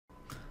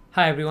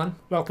Hi everyone,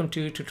 welcome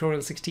to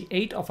tutorial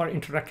 68 of our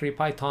introductory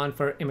Python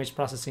for image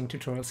processing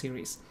tutorial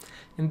series.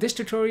 In this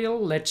tutorial,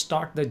 let's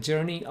start the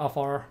journey of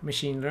our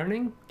machine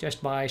learning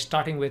just by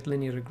starting with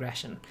linear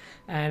regression.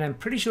 And I'm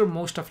pretty sure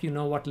most of you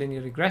know what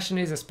linear regression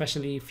is,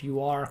 especially if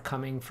you are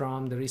coming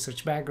from the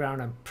research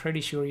background. I'm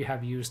pretty sure you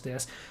have used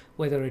this,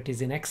 whether it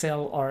is in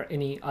Excel or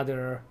any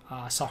other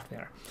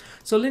software.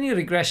 So linear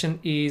regression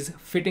is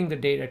fitting the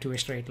data to a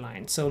straight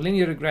line. So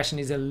linear regression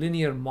is a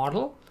linear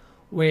model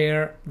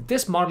where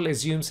this model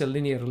assumes a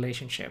linear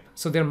relationship.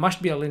 So there must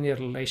be a linear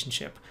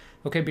relationship,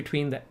 okay,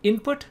 between the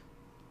input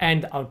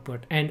and the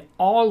output. And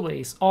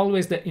always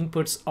the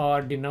inputs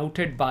are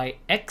denoted by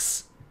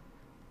X,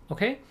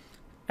 okay?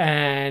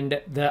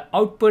 And the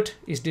output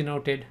is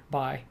denoted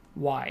by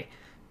Y.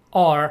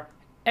 Or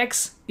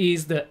X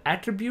is the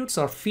attributes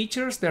or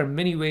features. There are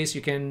many ways you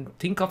can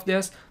think of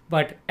this,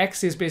 but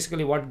X is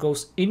basically what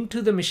goes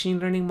into the machine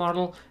learning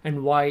model,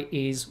 and Y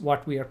is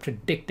what we are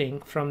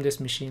predicting from this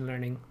machine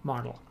learning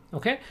model.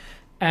 Okay,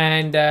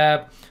 and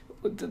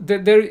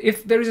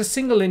if there is a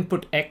single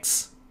input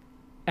X,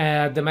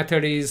 the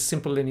method is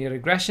simple linear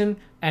regression,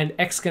 and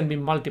X can be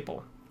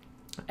multiple.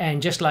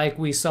 And just like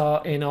we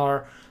saw in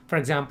our, for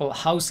example,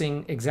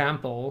 housing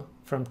example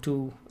from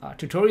two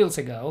tutorials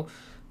ago,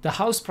 the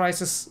house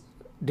prices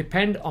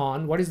depend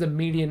on what is the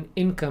median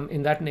income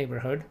in that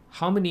neighborhood,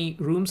 how many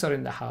rooms are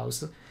in the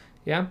house,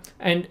 yeah,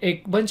 and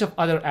a bunch of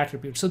other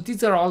attributes. So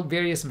these are all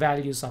various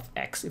values of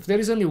X. If there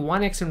is only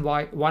one X and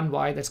one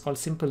Y, that's called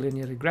simple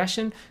linear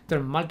regression. There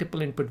are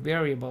multiple input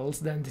variables,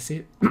 then this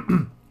is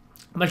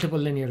multiple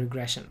linear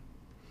regression.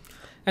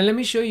 And let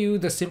me show you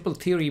the simple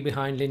theory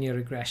behind linear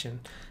regression.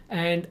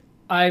 And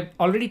I've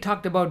already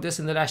talked about this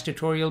in the last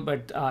tutorial,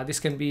 but this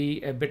can be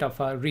a bit of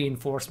a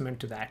reinforcement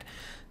to that.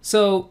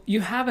 So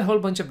you have a whole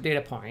bunch of data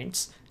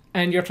points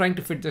and you're trying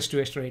to fit this to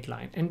a straight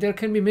line. And there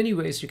can be many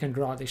ways you can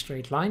draw the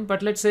straight line,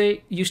 but let's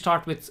say you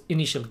start with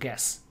initial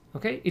guess.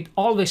 Okay, it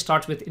always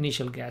starts with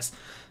initial guess,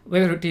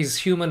 whether it is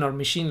human or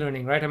machine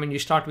learning, right? I mean, you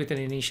start with an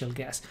initial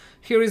guess.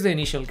 Here is the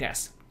initial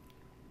guess.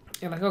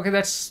 You're like, okay,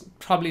 that's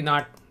probably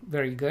not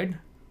very good.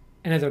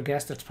 Another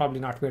guess, that's probably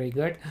not very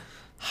good.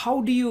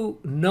 How do you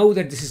know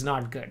that this is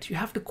not good? You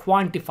have to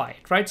quantify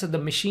it, right? So the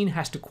machine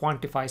has to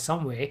quantify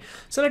some way.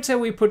 So let's say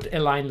we put a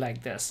line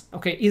like this.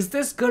 Okay, is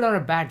this good or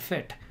a bad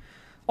fit?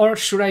 Or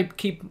should I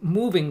keep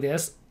moving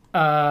this,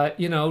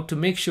 to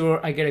make sure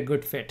I get a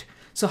good fit?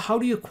 So how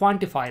do you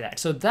quantify that?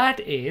 So that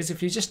is,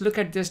 if you just look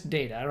at this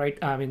data, right?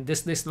 I mean,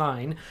 this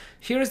line,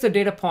 here is the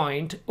data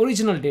point,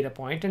 original data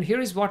point, and here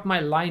is what my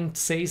line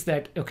says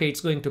that, okay,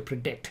 it's going to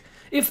predict.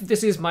 If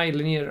this is my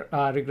linear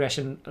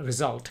regression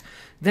result,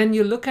 then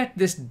you look at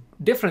this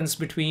difference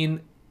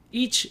between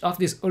each of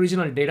this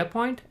original data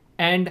point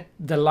and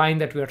the line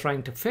that we are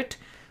trying to fit,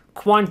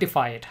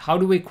 quantify it. How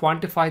do we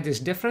quantify this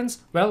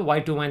difference? Well,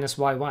 y2 minus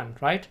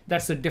y1, right?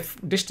 That's the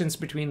distance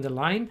between the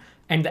line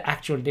and the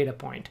actual data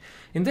point.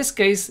 In this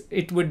case,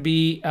 it would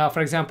be, for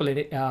example,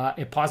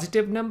 a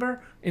positive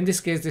number. In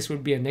this case, this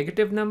would be a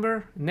negative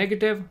number,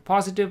 negative,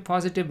 positive,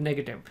 positive,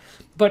 negative.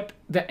 But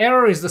the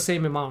error is the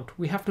same amount.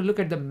 We have to look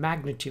at the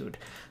magnitude.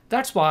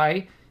 That's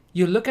why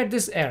you look at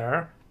this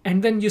error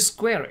and then you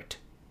square it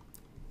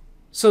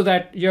so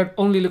that you're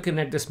only looking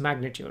at this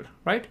magnitude,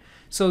 right?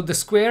 So the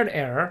squared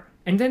error,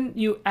 and then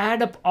you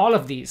add up all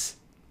of these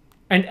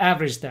and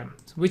average them,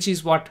 which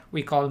is what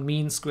we call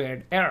mean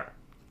squared error.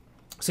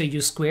 So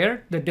you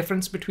square the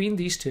difference between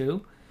these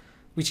two,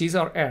 which is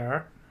our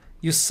error.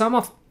 You sum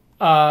of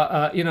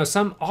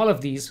sum all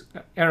of these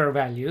error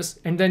values,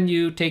 and then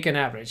you take an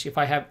average. If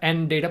I have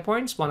n data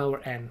points, 1 over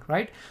n,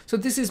 right? So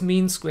this is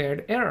mean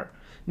squared error.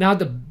 Now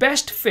the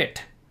best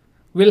fit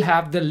will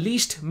have the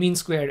least mean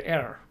squared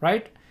error,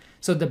 right?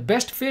 So the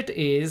best fit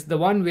is the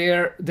one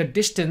where the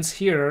distance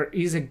here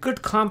is a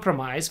good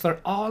compromise for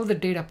all the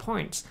data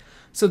points.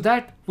 So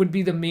that would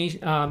be the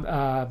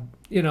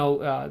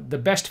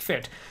the best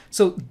fit.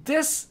 So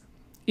this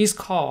is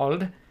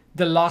called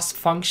the loss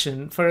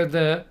function for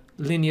the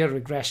linear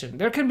regression.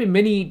 There can be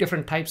many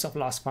different types of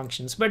loss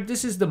functions, but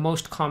this is the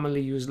most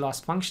commonly used loss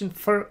function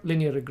for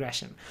linear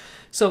regression.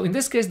 So in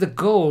this case, the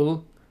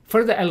goal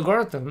for the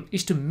algorithm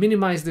is to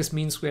minimize this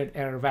mean squared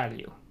error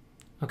value.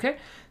 Okay.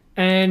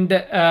 And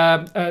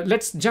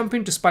let's jump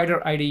into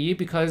Spider IDE,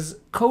 because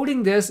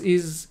coding this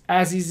is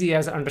as easy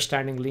as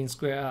understanding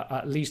linear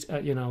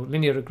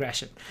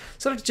regression.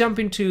 So let's jump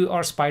into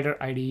our Spider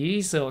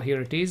IDE. So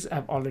here it is.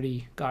 I've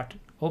already got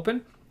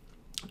open.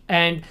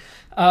 And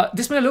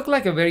this may look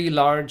like a very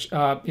large,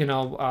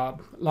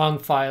 long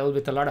file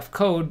with a lot of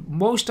code.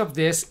 Most of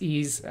this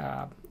is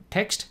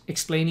text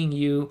explaining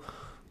you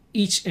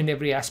each and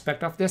every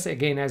aspect of this.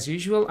 Again, as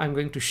usual, I'm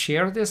going to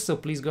share this, so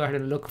please go ahead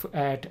and look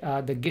at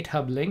the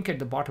GitHub link at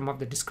the bottom of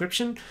the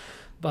description.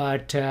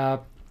 But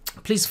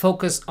please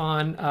focus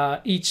on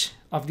each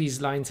of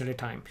these lines at a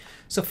time.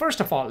 So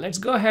first of all, let's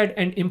go ahead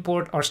and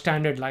import our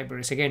standard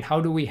libraries. Again, how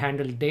do we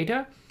handle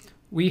data?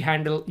 We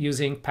handle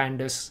using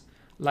pandas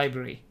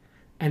library.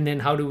 And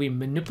then how do we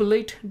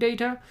manipulate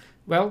data?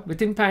 Well,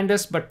 within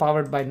pandas, but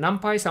powered by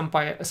NumPy.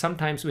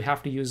 Sometimes we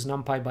have to use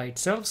NumPy by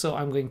itself, so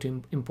I'm going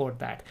to import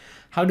that.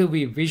 How do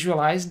we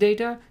visualize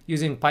data?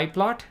 Using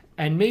PyPlot,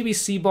 and maybe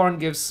Seaborn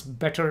gives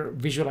better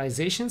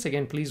visualizations.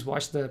 Again, please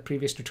watch the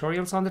previous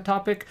tutorials on the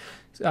topic.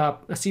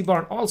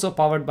 Seaborn also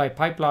powered by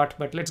PyPlot,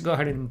 but let's go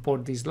ahead and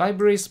import these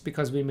libraries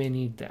because we may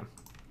need them.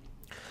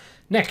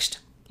 Next,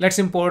 let's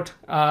import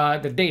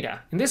the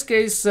data. In this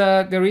case,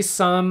 there is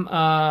some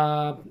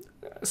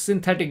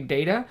synthetic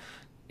data.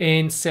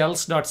 In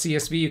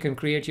cells.csv, you can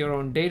create your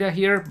own data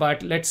here,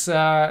 but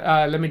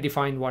let me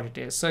define what it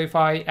is. So if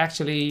I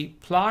actually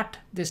plot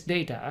this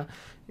data,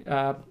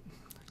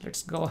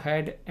 let's go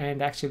ahead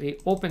and actually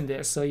open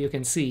this so you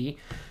can see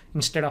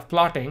instead of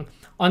plotting.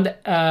 On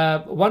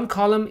the one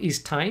column is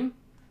time.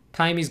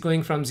 Time is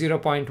going from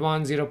 0.1,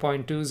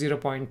 0.2,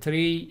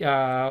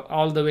 0.3,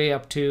 all the way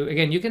up to,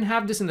 again, you can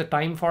have this in the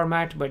time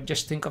format, but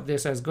just think of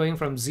this as going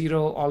from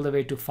 0 all the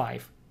way to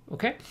 5,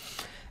 okay?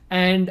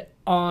 And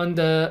on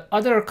the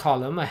other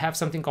column, I have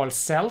something called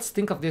cells.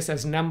 Think of this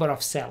as number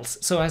of cells.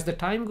 So as the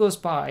time goes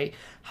by,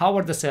 how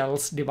are the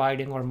cells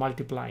dividing or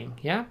multiplying?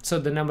 Yeah, so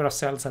the number of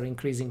cells are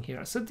increasing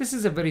here. So this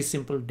is a very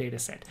simple data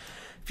set.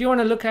 If you want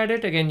to look at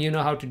it, again, you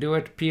know how to do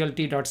it,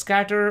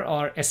 plt.scatter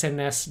or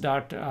sns.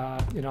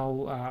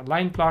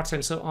 Line plots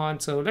and so on.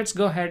 So let's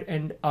go ahead,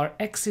 and our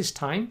x is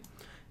time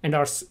and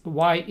our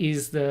y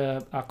is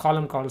the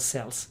column called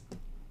cells.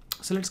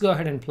 So let's go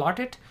ahead and plot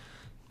it.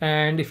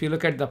 And if you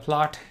look at the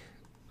plot,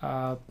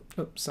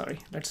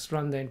 let's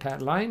run the entire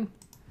line.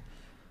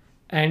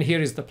 And here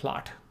is the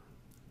plot.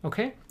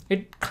 Okay,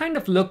 it kind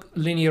of look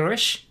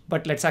linearish,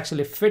 but let's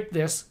actually fit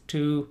this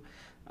to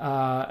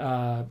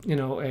a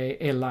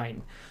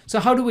line. So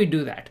how do we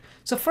do that?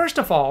 So first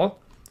of all,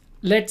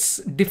 let's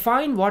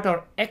define what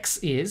our x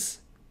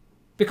is,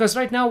 because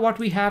right now what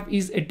we have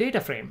is a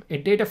data frame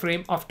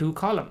of 2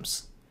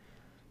 columns.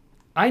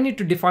 I need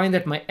to define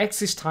that my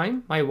x is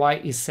time, my y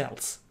is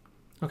cells.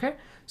 Okay,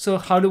 so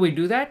how do we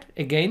do that?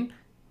 Again,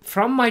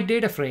 from my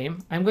data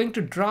frame, I'm going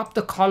to drop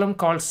the column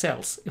called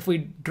cells. If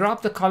we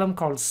drop the column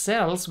called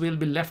cells, we'll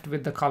be left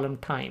with the column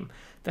time.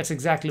 That's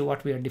exactly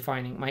what we are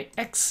defining. My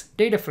x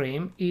data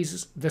frame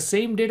is the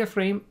same data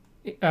frame,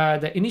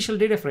 the initial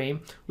data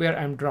frame where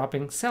I'm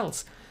dropping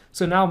cells.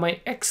 So now my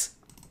x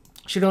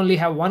should only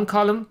have one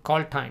column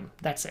called time.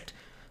 That's it.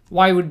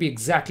 Y would be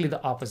exactly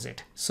the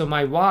opposite. So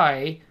my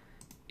y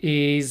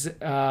is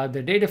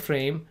the data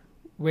frame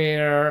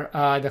where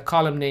the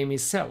column name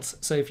is cells.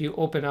 So if you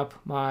open up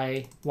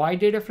my y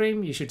data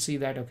frame, you should see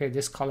that, okay,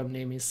 this column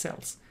name is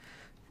cells.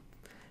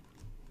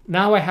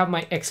 Now I have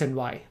my x and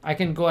y. I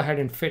can go ahead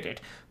and fit it.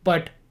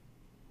 But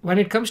when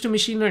it comes to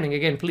machine learning,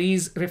 again,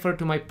 please refer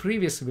to my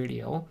previous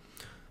video.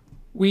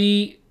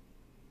 We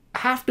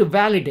have to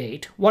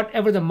validate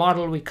whatever the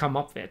model we come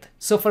up with.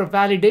 So for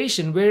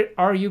validation, where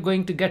are you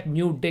going to get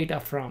new data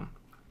from?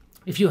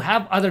 If you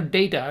have other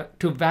data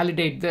to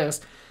validate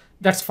this,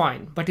 that's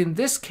fine. But in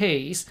this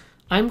case,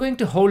 I'm going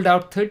to hold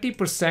out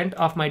 30%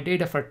 of my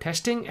data for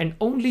testing and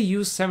only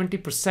use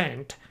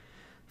 70%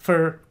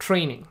 for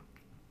training.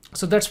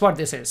 So that's what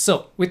this is.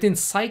 So within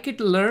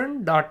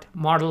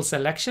scikit-learn.model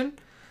selection,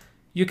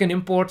 you can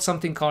import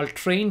something called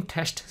train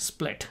test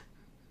split.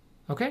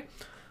 Okay,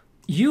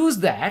 use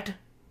that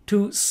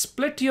to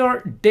split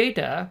your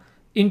data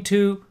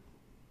into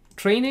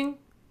training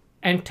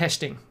and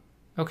testing.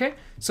 Okay,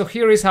 so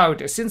here is how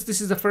it is. Since this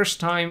is the first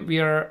time we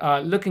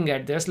are looking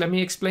at this, let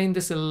me explain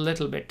this a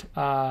little bit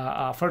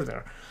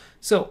further.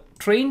 So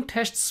train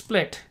test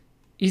split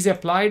is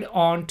applied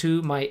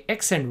onto my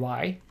x and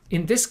y.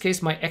 In this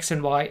case, my x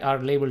and y are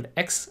labeled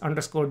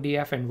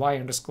x_df and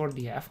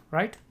y_df,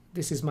 right?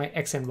 This is my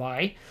x and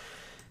y.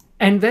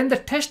 And then the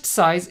test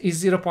size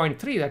is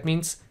 0.3. That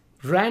means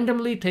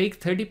randomly take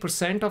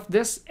 30% of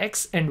this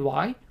x and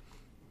y,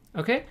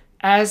 okay,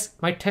 as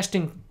my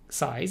testing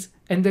size,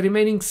 and the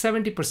remaining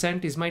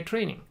 70% is my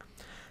training.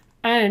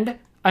 And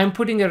I'm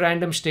putting a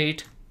random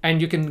state,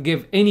 and you can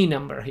give any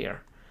number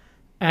here.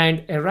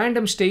 And a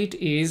random state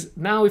is,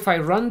 now if I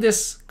run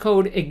this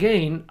code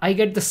again, I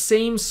get the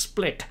same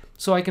split.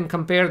 So I can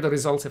compare the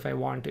results if I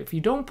want to. If you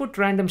don't put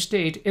random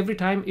state, every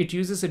time it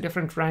uses a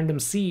different random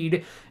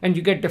seed and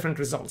you get different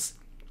results.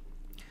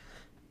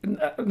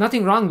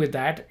 Nothing wrong with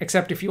that,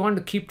 except if you want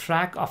to keep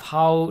track of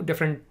how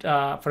different,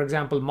 for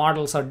example,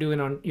 models are doing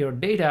on your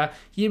data,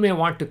 you may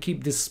want to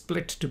keep this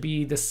split to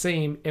be the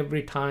same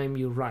every time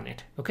you run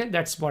it. Okay,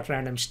 that's what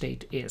random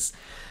state is.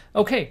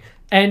 Okay,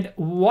 and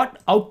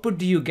what output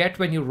do you get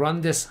when you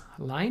run this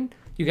line?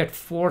 You get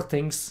 4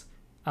 things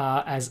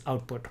as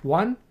output.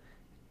 1,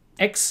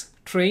 x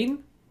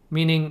train,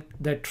 meaning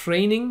the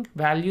training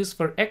values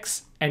for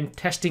x and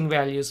testing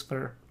values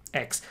for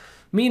x.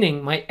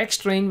 Meaning my x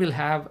train will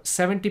have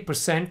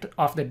 70%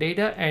 of the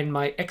data and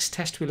my x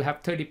test will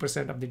have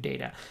 30% of the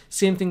data.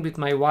 Same thing with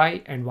my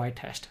y and y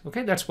test.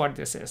 Okay, that's what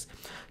this is.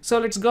 So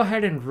let's go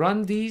ahead and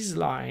run these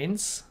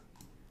lines.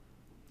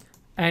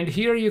 And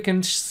here you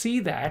can see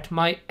that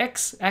my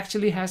x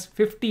actually has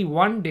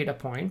 51 data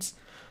points,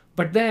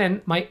 but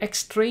then my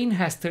x train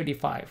has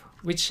 35,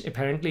 which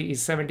apparently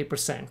is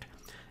 70%.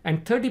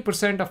 and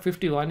 30% of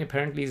 51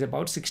 apparently is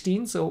about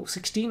 16. So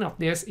 16 of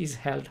this is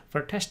held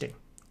for testing.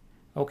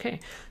 Okay,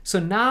 so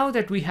now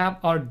that we have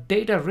our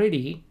data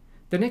ready,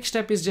 the next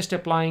step is just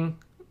applying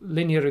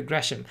linear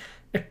regression.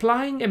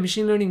 Applying a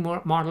machine learning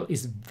model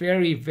is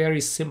very, very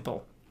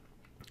simple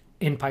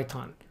in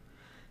Python.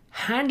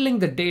 Handling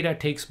the data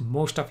takes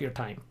most of your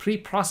time.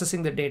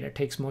 Pre-processing the data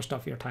takes most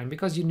of your time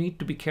because you need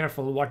to be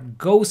careful what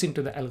goes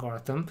into the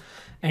algorithm.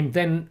 And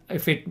then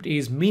if it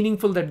is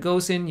meaningful that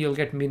goes in, you'll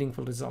get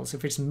meaningful results.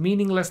 If it's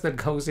meaningless that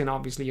goes in,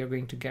 obviously you're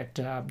going to get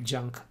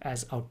junk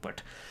as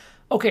output.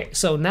 Okay,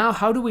 so now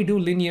how do we do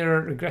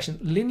linear regression?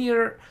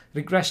 Linear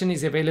regression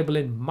is available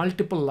in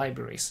multiple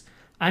libraries.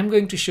 I'm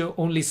going to show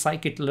only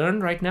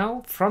scikit-learn right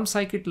now. From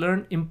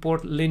scikit-learn,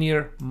 import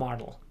linear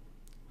model.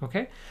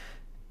 Okay,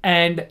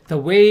 and the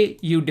way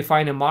you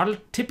define a model,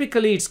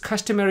 typically it's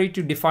customary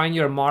to define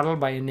your model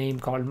by a name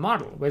called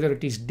model, whether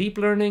it is deep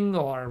learning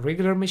or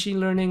regular machine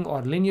learning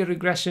or linear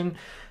regression.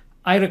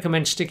 I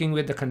recommend sticking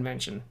with the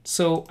convention.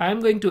 So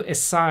I'm going to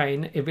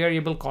assign a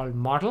variable called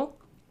model,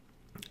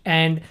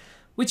 and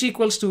which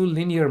equals to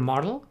linear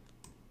model.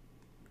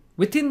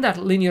 Within that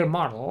linear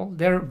model,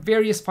 there are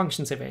various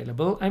functions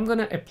available. I'm going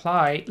to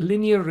apply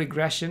linear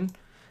regression,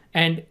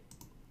 and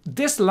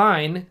this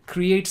line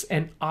creates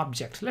an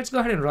object. Let's go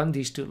ahead and run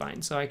these two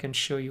lines so I can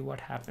show you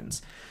what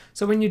happens.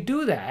 So when you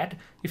do that,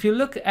 if you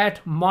look at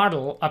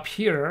model up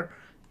here,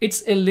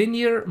 it's a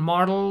linear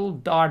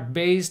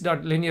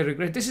model.base.linear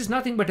regression. This is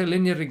nothing but a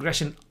linear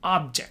regression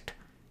object.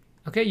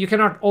 Okay, you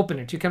cannot open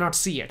it, you cannot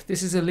see it.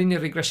 This is a linear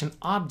regression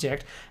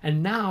object,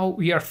 and now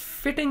we are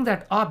fitting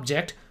that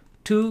object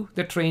to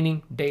the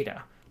training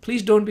data.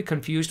 Please don't be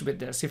confused with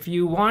this. If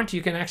you want,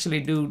 you can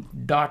actually do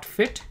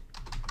 .fit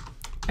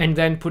and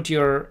then put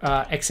your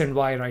X and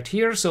Y right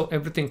here, so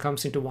everything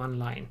comes into one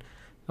line.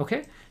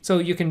 Okay, so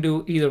you can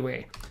do either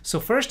way. So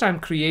first I'm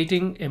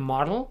creating a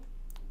model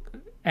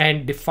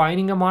and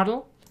defining a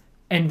model,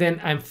 and then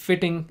I'm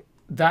fitting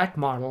that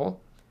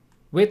model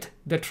with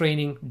the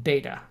training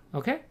data.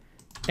 Okay,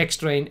 X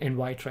train and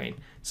Y train.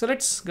 So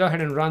let's go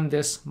ahead and run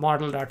this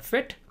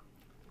model.fit.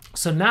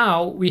 So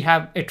now we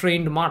have a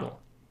trained model.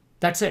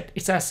 That's it.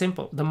 It's as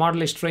simple. The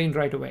model is trained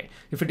right away.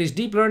 If it is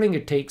deep learning,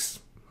 it takes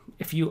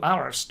a few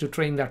hours to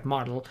train that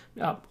model,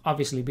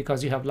 obviously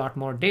because you have a lot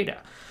more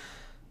data.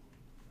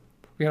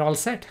 We are all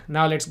set.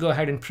 Now let's go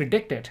ahead and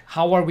predict it.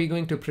 How are we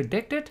going to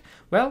predict it?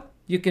 Well,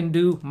 you can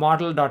do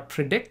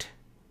model.predict,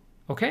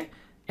 okay?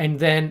 And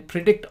then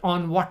predict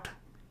on what?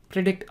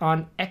 Predict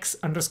on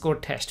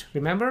x_test.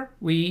 Remember,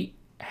 we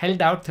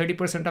held out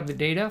 30% of the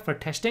data for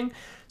testing.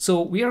 So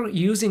we are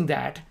using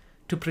that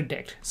to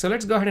predict. So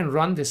let's go ahead and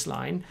run this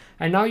line.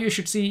 And now you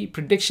should see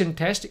prediction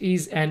test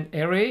is an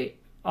array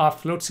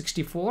of float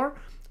 64.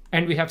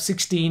 And we have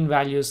 16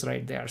 values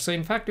right there. So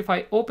in fact, if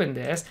I open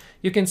this,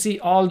 you can see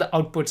all the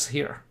outputs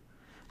here.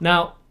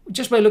 Now,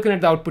 just by looking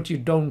at the output, you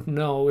don't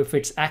know if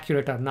it's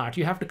accurate or not.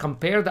 You have to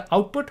compare the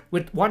output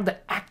with what the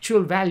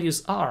actual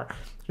values are.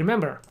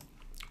 Remember,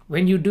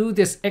 when you do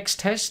this X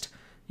test,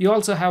 you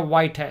also have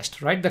Y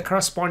test, right? The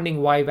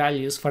corresponding Y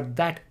values for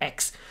that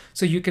X.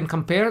 So you can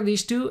compare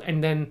these two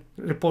and then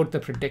report the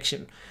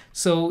prediction.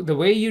 So the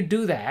way you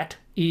do that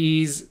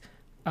is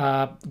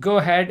go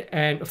ahead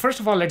and, first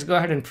of all, let's go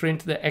ahead and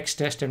print the X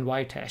test and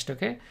Y test,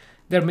 okay?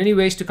 There are many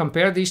ways to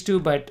compare these two,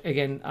 but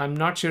again, I'm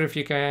not sure if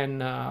you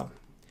can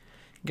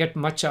get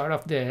much out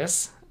of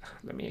this.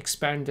 Let me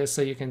expand this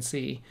so you can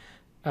see.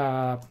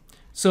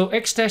 So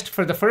X test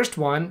for the first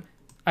one,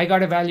 I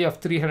got a value of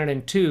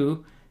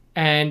 302,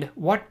 and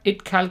what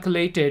it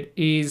calculated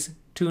is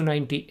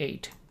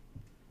 298.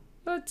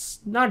 That's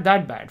not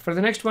that bad. For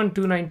the next one,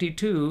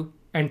 292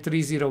 and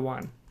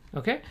 301.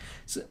 Okay,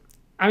 so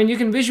I mean, you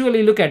can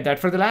visually look at that.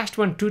 For the last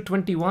one,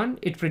 221,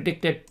 it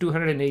predicted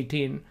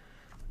 218.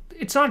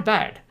 It's not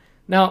bad.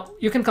 Now,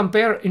 you can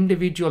compare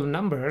individual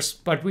numbers,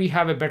 but we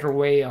have a better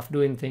way of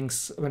doing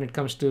things when it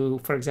comes to,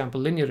 for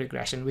example, linear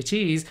regression, which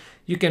is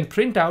you can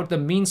print out the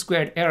mean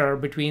squared error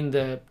between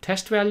the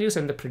test values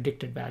and the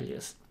predicted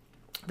values.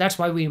 That's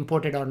why we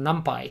imported our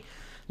NumPy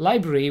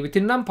library.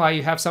 Within NumPy,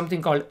 you have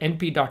something called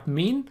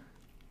np.mean,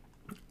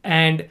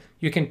 and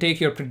you can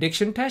take your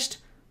prediction test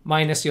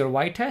minus your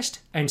Y test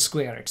and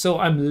square it. So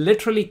I'm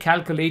literally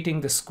calculating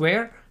the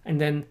square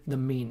and then the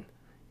mean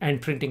and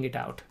printing it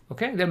out.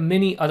 Okay, there are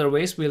many other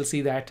ways. We'll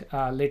see that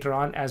later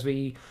on as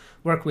we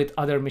work with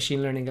other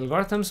machine learning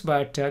algorithms,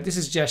 but this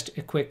is just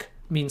a quick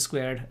mean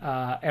squared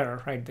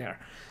error right there.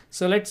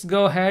 So let's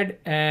go ahead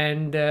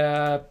and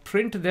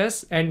print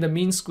this, and the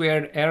mean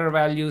squared error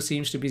value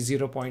seems to be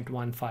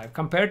 0.15.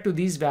 Compared to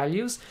these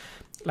values,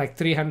 like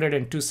 300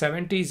 and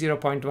 270,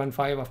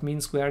 0.15 of mean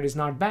squared is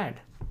not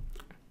bad.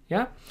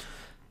 Yeah.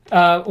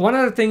 One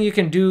other thing you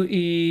can do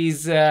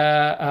is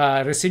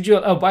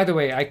residual. Oh, by the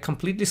way, I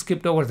completely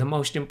skipped over the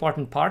most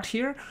important part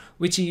here,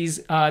 which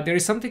is there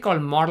is something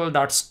called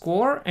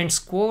model.score, and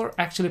score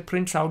actually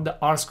prints out the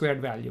R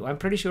squared value. I'm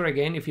pretty sure,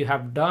 again, if you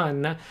have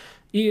done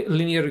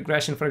linear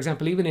regression, for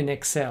example, even in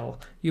Excel,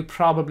 you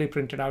probably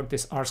printed out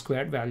this R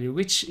squared value,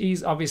 which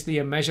is obviously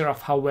a measure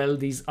of how well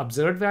these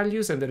observed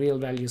values and the real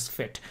values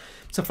fit.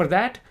 So for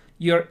that,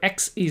 your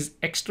X is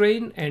X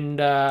train and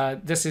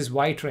this is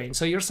Y train.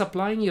 So you're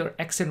supplying your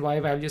X and Y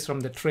values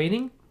from the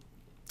training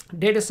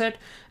data set,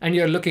 and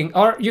you're looking,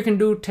 or you can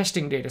do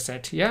testing data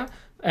set, yeah?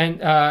 And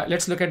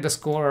let's look at the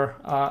score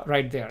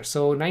right there.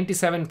 So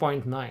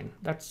 97.9,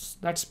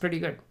 that's pretty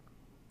good.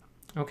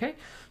 Okay,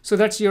 so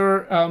that's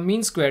your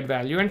mean squared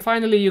value. And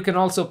finally, you can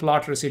also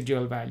plot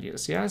residual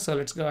values. Yeah, so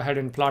let's go ahead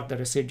and plot the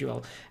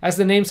residual. As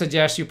the name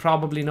suggests, you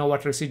probably know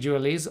what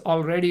residual is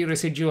already.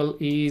 Residual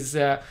is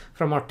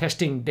from our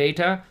testing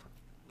data.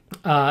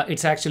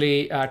 It's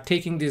actually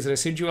taking these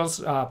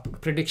residuals,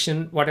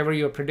 prediction, whatever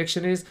your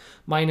prediction is,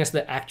 minus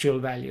the actual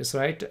values,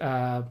 right?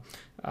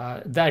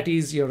 That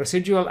is your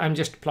residual. I'm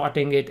just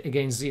plotting it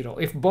against 0.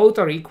 If both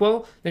are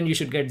equal, then you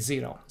should get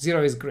 0.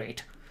 0 is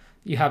great.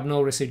 You have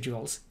no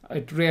residuals.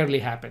 It rarely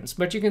happens,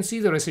 but you can see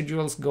the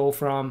residuals go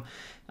from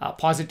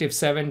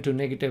 +7 to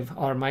negative,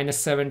 or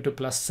 -7 to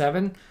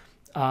 +7.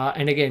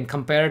 And again,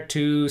 compared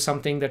to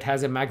something that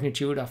has a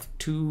magnitude of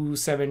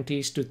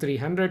 270s to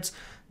 300s,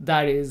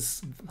 that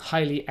is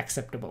highly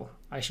acceptable,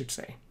 I should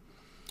say.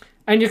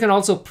 And you can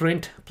also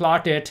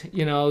plot it,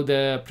 you know,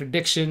 the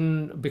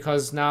prediction,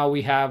 because now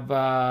we have,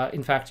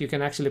 in fact, you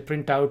can actually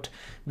print out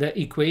the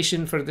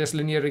equation for this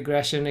linear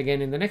regression.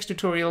 Again, in the next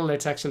tutorial,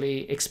 let's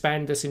actually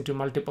expand this into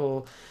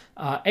multiple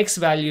X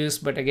values.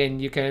 But again,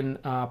 you can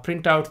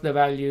print out the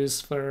values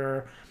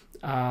for,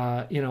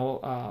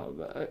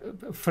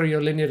 for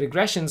your linear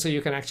regression, so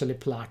you can actually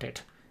plot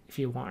it if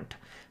you want.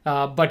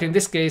 But in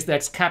this case,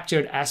 that's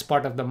captured as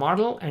part of the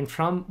model. And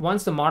from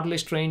once the model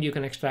is trained, you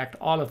can extract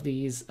all of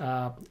these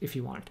if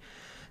you want.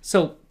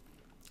 So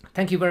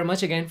thank you very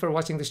much again for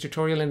watching this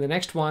tutorial. In the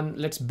next one,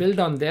 let's build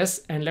on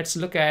this and let's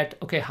look at,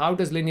 okay, how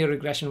does linear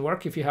regression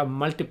work if you have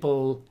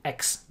multiple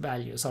X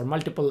values or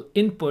multiple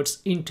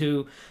inputs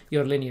into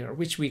your linear,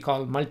 which we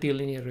call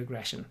multilinear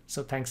regression.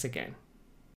 So thanks again.